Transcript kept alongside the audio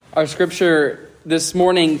Our scripture this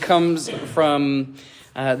morning comes from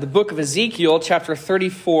the book of Ezekiel, chapter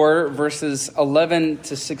 34, verses 11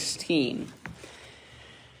 to 16.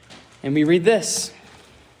 And we read this.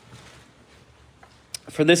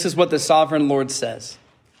 For this is what the sovereign Lord says.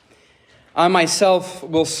 I myself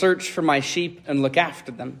will search for my sheep and look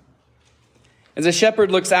after them. As a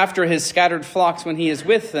shepherd looks after his scattered flocks when he is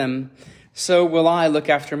with them, so will I look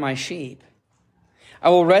after my sheep. I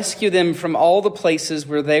will rescue them from all the places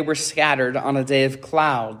where they were scattered on a day of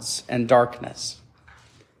clouds and darkness.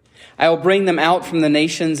 I will bring them out from the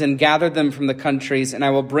nations and gather them from the countries, and I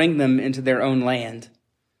will bring them into their own land.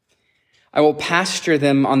 I will pasture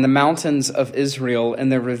them on the mountains of Israel, in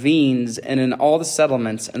the ravines, and in all the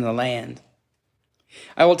settlements in the land.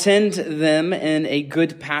 I will tend them in a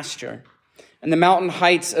good pasture, and the mountain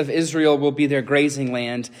heights of Israel will be their grazing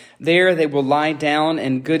land. There they will lie down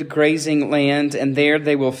in good grazing land, and there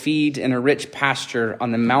they will feed in a rich pasture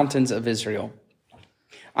on the mountains of Israel.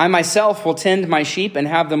 I myself will tend my sheep and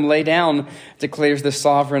have them lay down, declares the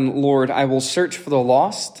sovereign Lord. I will search for the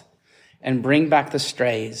lost and bring back the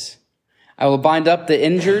strays. I will bind up the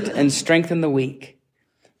injured and strengthen the weak.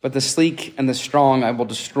 But the sleek and the strong I will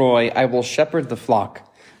destroy. I will shepherd the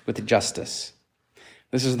flock with justice.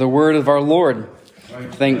 This is the word of our Lord.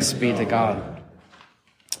 Thanks be to God.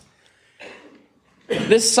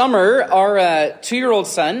 This summer, our 2-year-old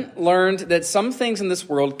son learned that some things in this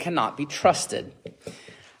world cannot be trusted.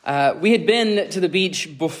 We had been to the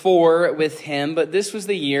beach before with him, but this was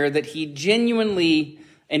the year that he genuinely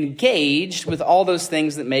engaged with all those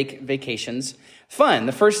things that make vacations fun.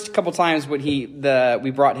 The first couple times we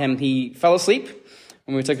brought him, he fell asleep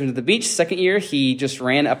when we took him to the beach. Second year, he just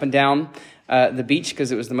ran up and down the beach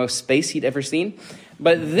because it was the most space he'd ever seen.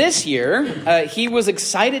 But this year, he was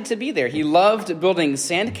excited to be there. He loved building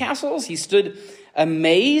sandcastles. He stood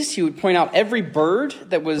amazed. He would point out every bird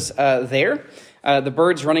that was there. The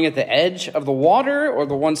birds running at the edge of the water, or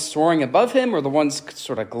the ones soaring above him, or the ones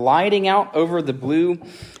sort of gliding out over the blue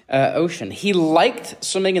ocean. He liked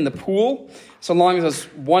swimming in the pool so long as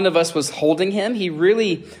one of us was holding him. He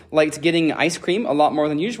really liked getting ice cream a lot more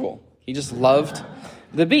than usual. He just loved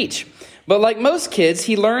the beach. But like most kids,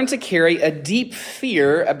 he learned to carry a deep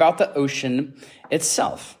fear about the ocean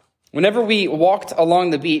itself. Whenever we walked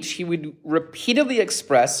along the beach, he would repeatedly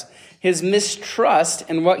express his mistrust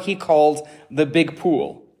in what he called the big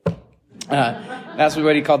pool. That's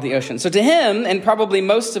what he called the ocean. So to him, and probably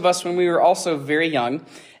most of us when we were also very young,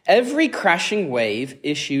 every crashing wave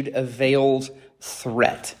issued a veiled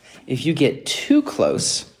threat. If you get too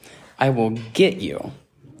close, I will get you.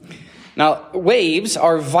 Now, waves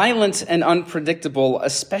are violent and unpredictable,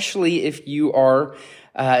 especially if you are,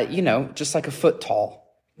 just like a foot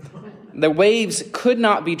tall. The waves could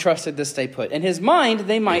not be trusted to stay put. In his mind,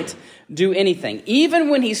 they might do anything. Even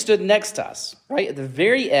when he stood next to us, right at the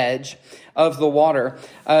very edge of the water,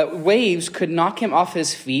 waves could knock him off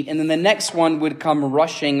his feet, and then the next one would come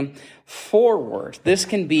rushing forward. This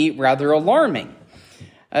can be rather alarming.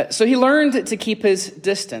 So he learned to keep his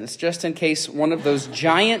distance, just in case one of those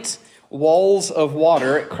giant walls of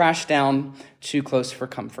water crashed down too close for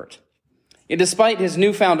comfort. Yet despite his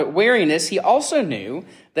newfound wariness, he also knew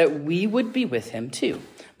that we would be with him too.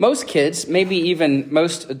 Most kids, maybe even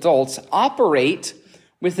most adults, operate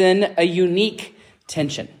within a unique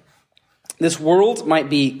tension. This world might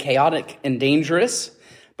be chaotic and dangerous,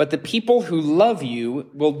 but the people who love you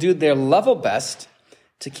will do their level best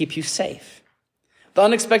to keep you safe. The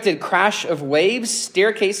unexpected crash of waves,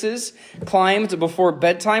 staircases climbed before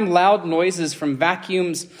bedtime, loud noises from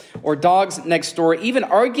vacuums or dogs next door, even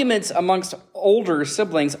arguments amongst older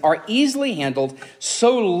siblings are easily handled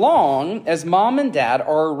so long as mom and dad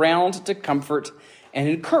are around to comfort and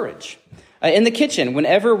encourage. In the kitchen,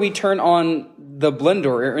 whenever we turn on the blender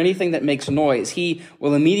or anything that makes noise, he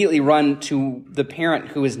will immediately run to the parent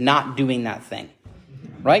who is not doing that thing,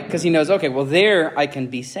 right? Because he knows, okay, well, there I can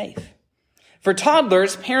be safe. For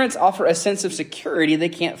toddlers, parents offer a sense of security they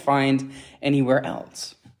can't find anywhere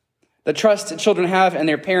else. The trust children have in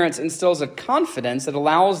their parents instills a confidence that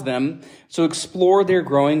allows them to explore their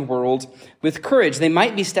growing world with courage. They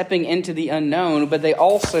might be stepping into the unknown, but they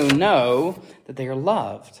also know that they are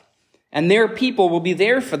loved. And their people will be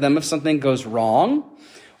there for them if something goes wrong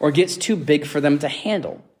or gets too big for them to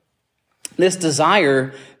handle. This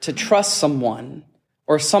desire to trust someone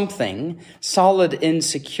or something solid and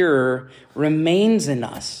secure remains in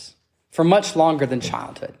us for much longer than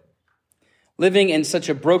childhood. Living in such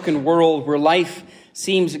a broken world where life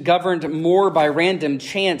seems governed more by random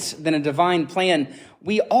chance than a divine plan,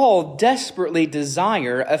 we all desperately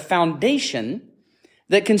desire a foundation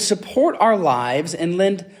that can support our lives and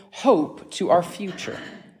lend hope to our future.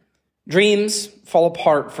 Dreams fall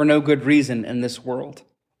apart for no good reason in this world,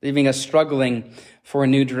 leaving us struggling for a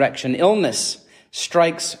new direction. Illness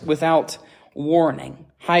strikes without warning,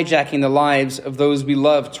 hijacking the lives of those we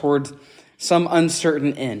love toward some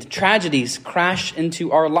uncertain end. Tragedies crash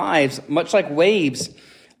into our lives, much like waves,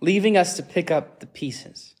 leaving us to pick up the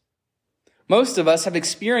pieces. Most of us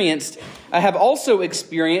have also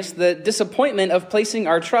experienced the disappointment of placing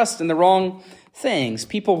our trust in the wrong things.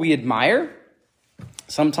 People we admire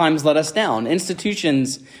sometimes let us down.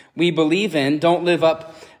 Institutions we believe in don't live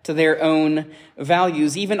up to their own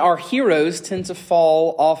values. Even our heroes tend to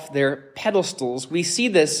fall off their pedestals. We see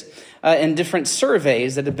this in different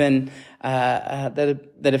surveys that have been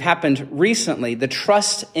that have happened recently. The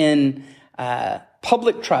trust in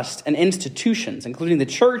public trust in institutions, including the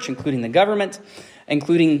church, including the government,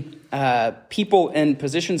 including people in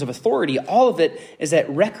positions of authority, all of it is at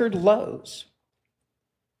record lows.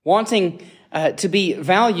 Wanting to be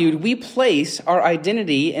valued, we place our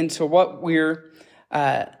identity into what we're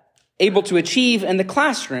able to achieve in the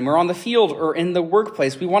classroom or on the field or in the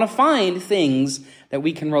workplace. We want to find things that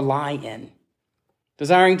we can rely in.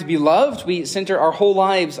 Desiring to be loved, we center our whole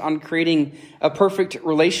lives on creating a perfect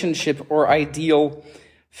relationship or ideal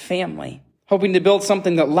family. Hoping to build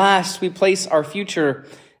something that lasts, we place our future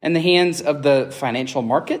in the hands of the financial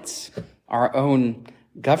markets, our own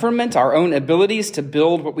government, our own abilities to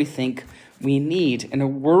build what we think we need. In a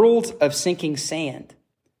world of sinking sand,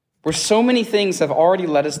 where so many things have already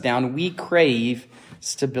let us down, we crave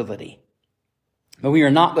stability. But we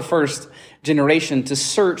are not the first generation to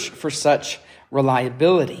search for such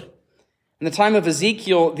reliability. In the time of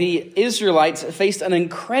Ezekiel, the Israelites faced an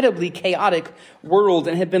incredibly chaotic world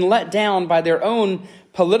and had been let down by their own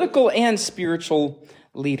political and spiritual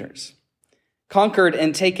leaders. Conquered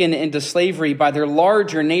and taken into slavery by their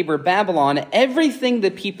larger neighbor Babylon, everything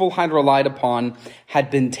the people had relied upon had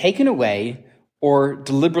been taken away or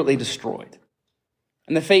deliberately destroyed.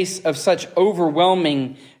 In the face of such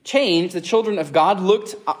overwhelming change, the children of God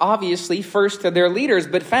looked obviously first to their leaders,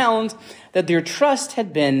 but found that their trust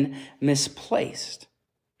had been misplaced.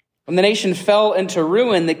 When the nation fell into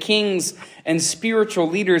ruin, the kings and spiritual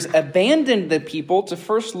leaders abandoned the people to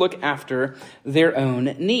first look after their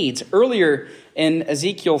own needs. Earlier in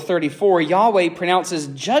Ezekiel 34, Yahweh pronounces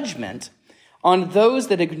judgment on those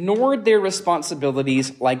that ignored their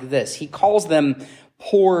responsibilities like this. He calls them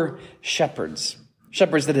poor shepherds.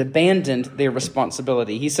 Shepherds that abandoned their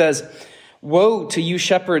responsibility. He says, "Woe to you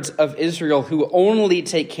shepherds of Israel who only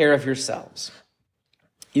take care of yourselves.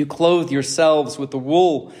 You clothe yourselves with the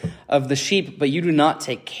wool of the sheep, but you do not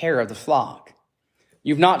take care of the flock.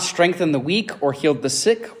 You've not strengthened the weak or healed the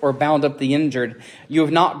sick or bound up the injured. You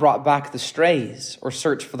have not brought back the strays or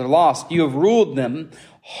searched for the lost. You have ruled them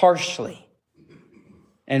harshly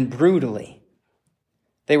and brutally.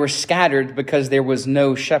 They were scattered because there was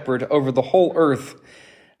no shepherd over the whole earth.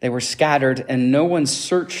 They were scattered and no one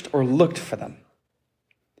searched or looked for them.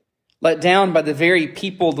 Let down by the very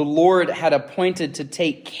people the Lord had appointed to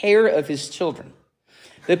take care of his children.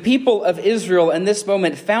 The people of Israel in this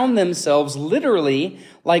moment found themselves literally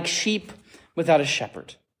like sheep without a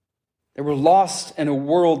shepherd. They were lost in a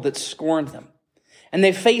world that scorned them. And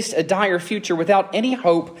they faced a dire future without any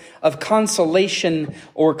hope of consolation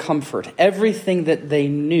or comfort. Everything that they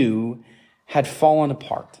knew had fallen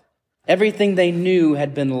apart. Everything they knew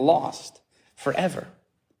had been lost forever.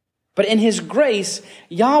 But in his grace,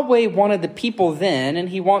 Yahweh wanted the people then, and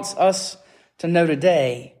he wants us to know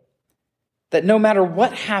today, that no matter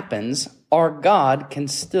what happens, our God can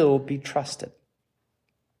still be trusted.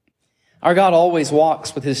 Our God always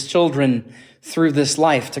walks with his children through this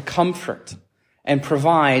life to comfort and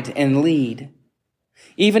provide and lead.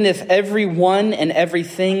 Even if everyone and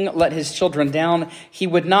everything let his children down, he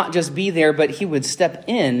would not just be there, but he would step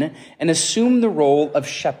in and assume the role of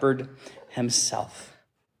shepherd himself.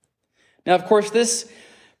 Now, of course, this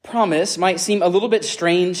promise might seem a little bit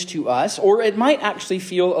strange to us, or it might actually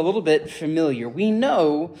feel a little bit familiar. We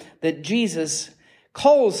know that Jesus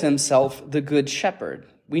calls himself the Good Shepherd.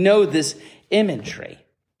 We know this imagery.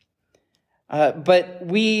 But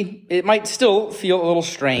it might still feel a little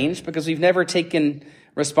strange because we've never taken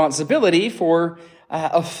responsibility for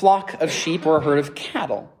a flock of sheep or a herd of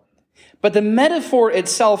cattle. But the metaphor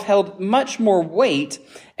itself held much more weight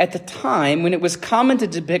at the time when it was common to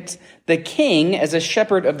depict the king as a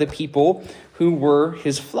shepherd of the people who were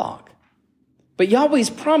his flock. But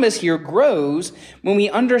Yahweh's promise here grows when we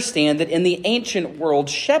understand that in the ancient world,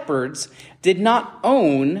 shepherds did not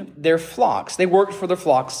own their flocks. They worked for the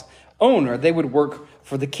flock's owner. They would work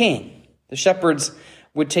for the king. The shepherds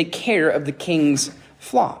would take care of the king's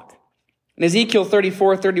flock. In Ezekiel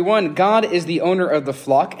 34:31, God is the owner of the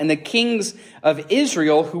flock, and the kings of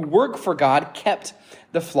Israel who work for God kept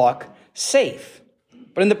the flock safe.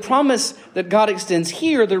 But in the promise that God extends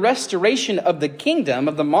here, the restoration of the kingdom,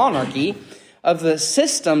 of the monarchy, of the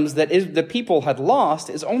systems that the people had lost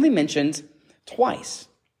is only mentioned twice.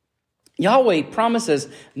 Yahweh promises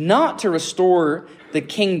not to restore the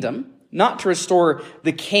kingdom, not to restore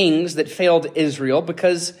the kings that failed Israel,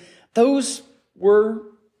 because those were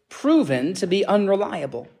proven to be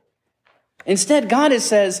unreliable. Instead, God is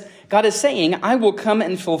saying, I will come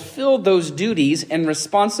and fulfill those duties and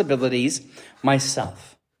responsibilities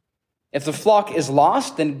myself. If the flock is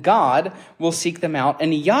lost, then God will seek them out,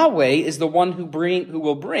 and Yahweh is the one who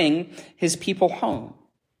will bring his people home,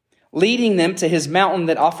 leading them to his mountain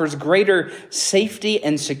that offers greater safety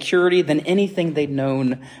and security than anything they'd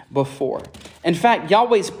known before. In fact,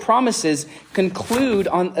 Yahweh's promises conclude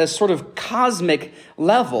on a sort of cosmic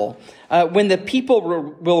level when the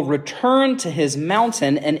people will return to his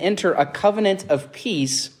mountain and enter a covenant of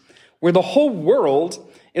peace where the whole world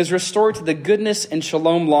is restored to the goodness and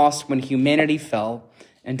shalom lost when humanity fell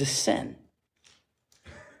into sin.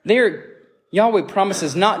 There, Yahweh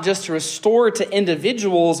promises not just to restore to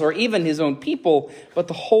individuals or even his own people, but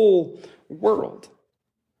the whole world.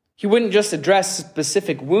 He wouldn't just address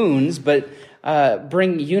specific wounds, but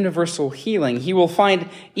bring universal healing. He will find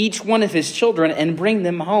each one of his children and bring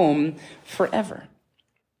them home forever.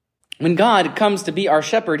 When God comes to be our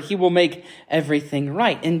shepherd, he will make everything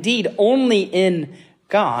right. Indeed, only in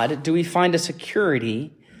God do we find a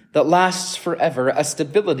security that lasts forever, a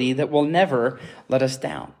stability that will never let us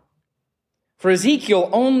down. For Ezekiel,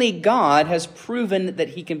 only God has proven that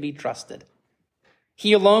he can be trusted.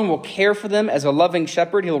 He alone will care for them as a loving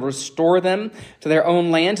shepherd. He'll restore them to their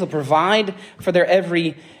own land. He'll provide for their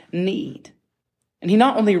every need. And he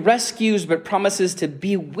not only rescues, but promises to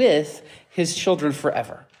be with his children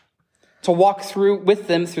forever, to walk with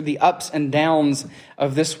them through the ups and downs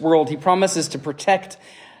of this world. He promises to protect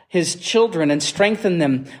his children and strengthen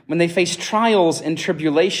them when they face trials and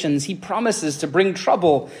tribulations. He promises to bring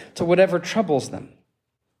trouble to whatever troubles them.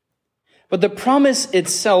 But the promise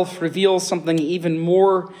itself reveals something even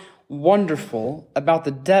more wonderful about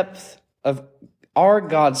the depth of our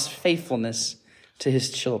God's faithfulness to his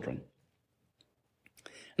children.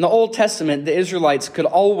 In the Old Testament, the Israelites could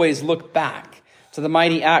always look back to the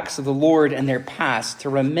mighty acts of the Lord in their past to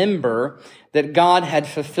remember that God had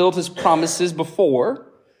fulfilled his promises before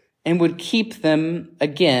and would keep them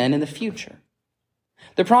again in the future.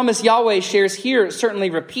 The promise Yahweh shares here certainly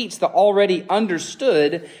repeats the already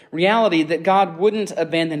understood reality that God wouldn't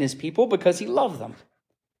abandon his people because he loved them.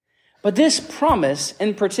 But this promise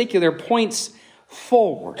in particular points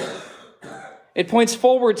forward. It points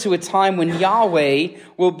forward to a time when Yahweh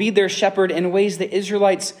will be their shepherd in ways the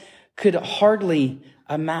Israelites could hardly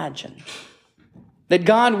imagine. That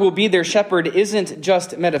God will be their shepherd isn't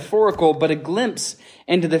just metaphorical, but a glimpse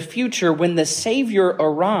into the future when the Savior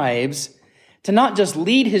arrives to not just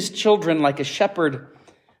lead his children like a shepherd,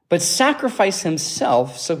 but sacrifice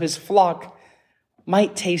himself so his flock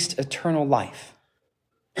might taste eternal life.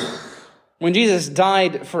 When Jesus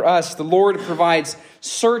died for us, the Lord provides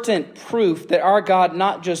certain proof that our God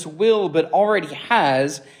not just will, but already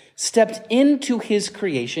has stepped into his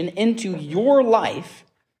creation, into your life,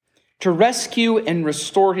 to rescue and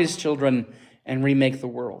restore his children and remake the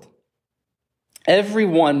world. Every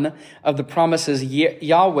one of the promises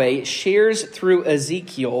Yahweh shares through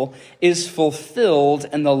Ezekiel is fulfilled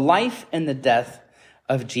in the life and the death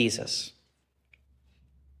of Jesus.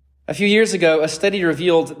 A few years ago, a study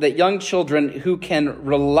revealed that young children who can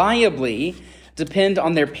reliably depend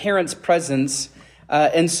on their parents' presence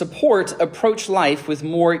and support approach life with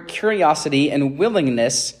more curiosity and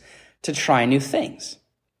willingness to try new things.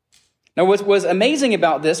 Now, what was amazing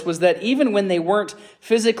about this was that even when they weren't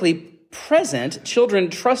physically present, children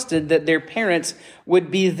trusted that their parents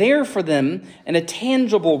would be there for them in a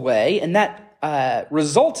tangible way, and that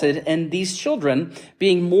resulted in these children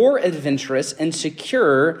being more adventurous and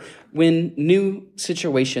secure when new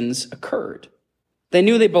situations occurred. They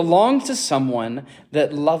knew they belonged to someone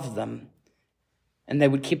that loved them, and they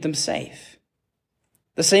would keep them safe.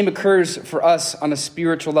 The same occurs for us on a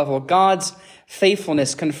spiritual level. God's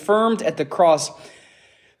faithfulness confirmed at the cross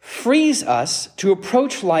frees us to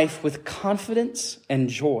approach life with confidence and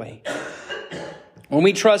joy. When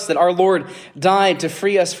we trust that our Lord died to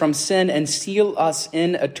free us from sin and seal us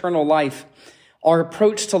in eternal life, our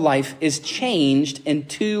approach to life is changed in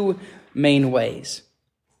two main ways.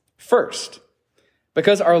 First,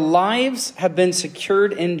 because our lives have been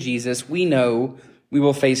secured in Jesus, we know we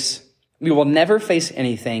will never face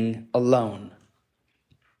anything alone.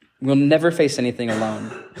 We'll never face anything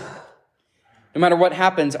alone. No matter what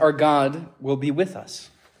happens, our God will be with us.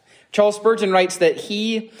 Charles Spurgeon writes that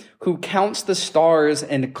he who counts the stars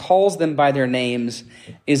and calls them by their names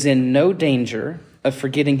is in no danger of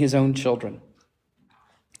forgetting his own children.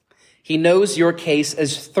 He knows your case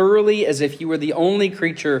as thoroughly as if you were the only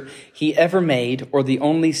creature he ever made or the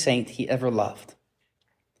only saint he ever loved.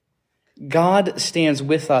 God stands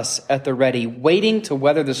with us at the ready, waiting to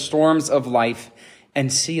weather the storms of life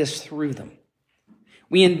and see us through them.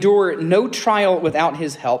 We endure no trial without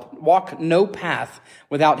his help, walk no path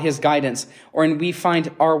without his guidance, and we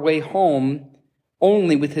find our way home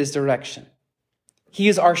only with his direction. He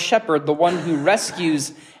is our shepherd, the one who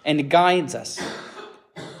rescues and guides us.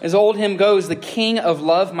 As the old hymn goes, the King of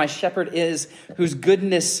love my shepherd is, whose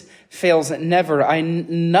goodness fails never. I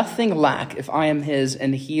nothing lack if I am his,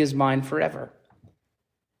 and he is mine forever.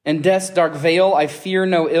 In death's dark vale, I fear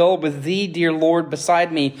no ill. With thee, dear Lord,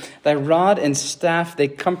 beside me, thy rod and staff, they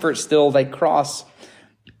comfort still, thy cross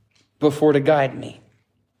before to guide me.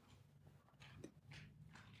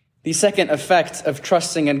 The second effect of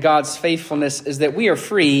trusting in God's faithfulness is that we are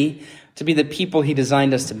free to be the people he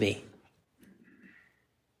designed us to be.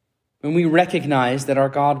 When we recognize that our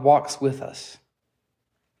God walks with us,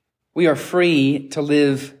 we are free to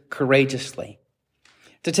live courageously,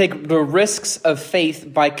 to take the risks of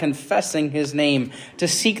faith by confessing his name, to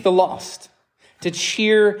seek the lost, to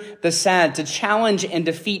cheer the sad, to challenge and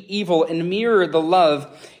defeat evil and mirror the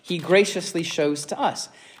love he graciously shows to us.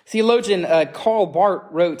 Theologian Karl Barth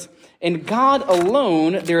wrote, "In God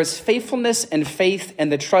alone there is faithfulness and faith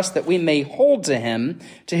and the trust that we may hold to him,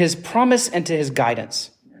 to his promise and to his guidance."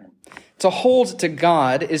 To hold to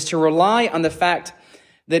God is to rely on the fact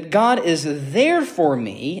that God is there for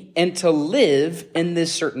me and to live in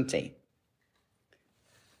this certainty.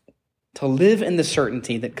 To live in the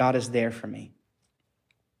certainty that God is there for me.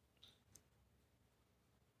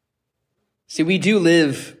 See, we do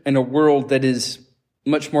live in a world that is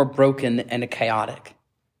much more broken and chaotic.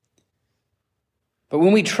 But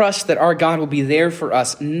when we trust that our God will be there for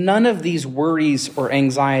us, none of these worries or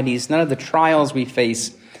anxieties, none of the trials we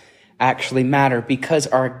face actually matter, because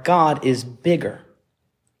our God is bigger.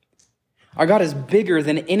 Our God is bigger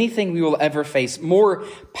than anything we will ever face, more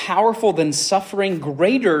powerful than suffering,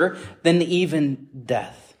 greater than even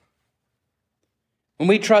death. When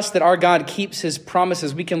we trust that our God keeps his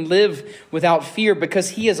promises, we can live without fear because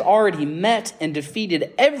he has already met and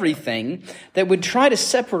defeated everything that would try to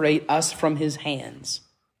separate us from his hands.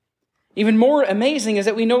 Even more amazing is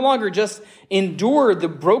that we no longer just endure the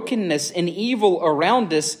brokenness and evil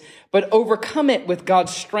around us, but overcome it with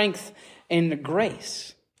God's strength and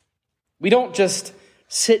grace. We don't just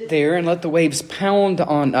sit there and let the waves pound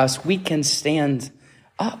on us. We can stand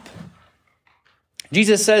up.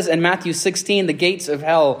 Jesus says in Matthew 16, the gates of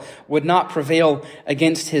hell would not prevail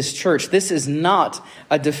against his church. This is not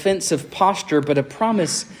a defensive posture, but a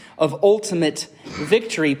promise of ultimate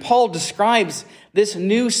victory. Paul describes this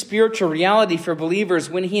new spiritual reality for believers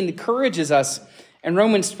when he encourages us in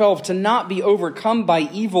Romans 12 to not be overcome by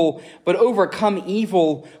evil, but overcome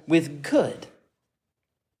evil with good.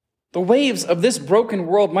 The waves of this broken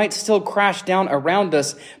world might still crash down around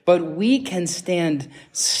us, but we can stand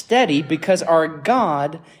steady because our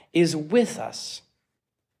God is with us.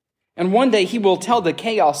 And one day he will tell the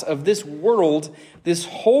chaos of this world, this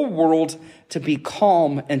whole world, to be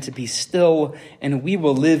calm and to be still, and we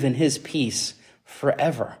will live in his peace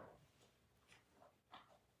forever.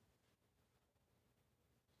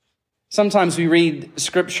 Sometimes we read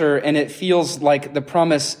scripture and it feels like the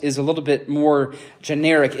promise is a little bit more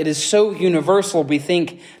generic. It is so universal, we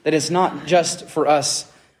think that it's not just for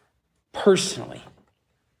us personally.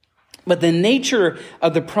 But the nature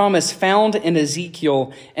of the promise found in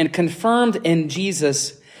Ezekiel and confirmed in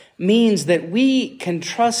Jesus means that we can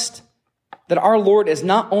trust that our Lord is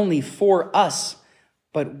not only for us,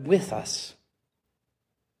 but with us.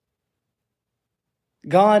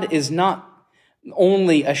 God is not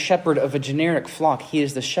only a shepherd of a generic flock. He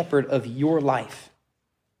is the shepherd of your life.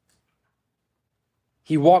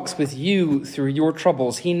 He walks with you through your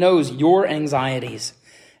troubles. He knows your anxieties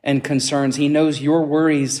and concerns. He knows your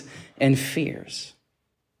worries and fears.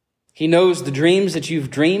 He knows the dreams that you've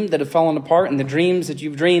dreamed that have fallen apart and the dreams that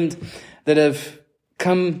you've dreamed that have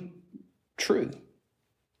come true.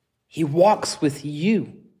 He walks with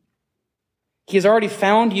you. He has already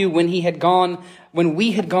found you when we had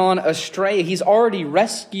gone astray. He's already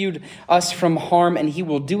rescued us from harm, and he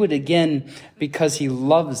will do it again because he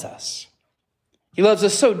loves us. He loves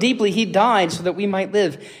us so deeply, he died so that we might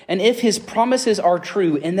live. And if his promises are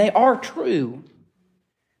true, and they are true,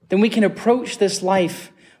 then we can approach this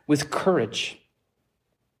life with courage.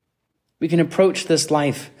 We can approach this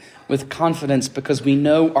life with confidence because we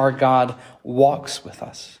know our God walks with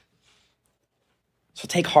us. So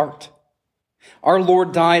take heart. Our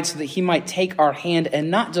Lord died so that he might take our hand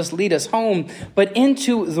and not just lead us home, but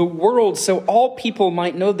into the world so all people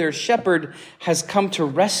might know their shepherd has come to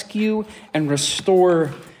rescue and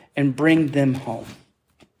restore and bring them home.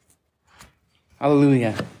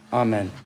 Hallelujah. Amen.